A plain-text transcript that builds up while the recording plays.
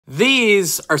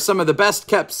These are some of the best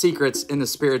kept secrets in the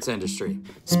spirits industry,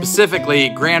 specifically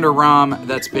Grander rum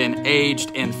that's been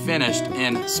aged and finished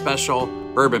in special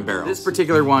bourbon barrels. This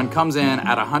particular one comes in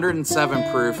at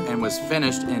 107 proof and was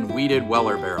finished in wheated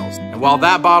Weller barrels. And while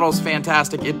that bottle's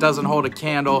fantastic, it doesn't hold a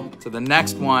candle to the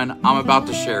next one I'm about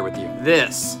to share with you.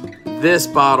 This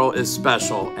bottle is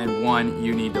special and one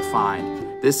you need to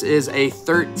find. This is a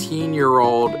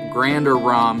 13-year-old Grander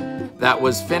rum that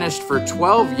was finished for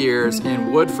 12 years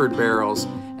in Woodford barrels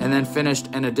and then finished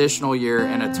an additional year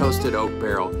in a toasted oak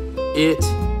barrel. It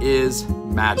is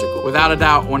magical. Without a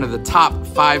doubt, one of the top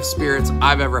 5 spirits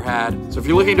I've ever had. So if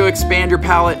you're looking to expand your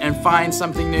palate and find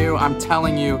something new, I'm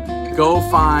telling you, go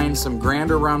find some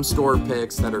Grander rum store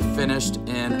picks that are finished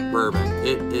in bourbon.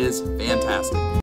 It is fantastic.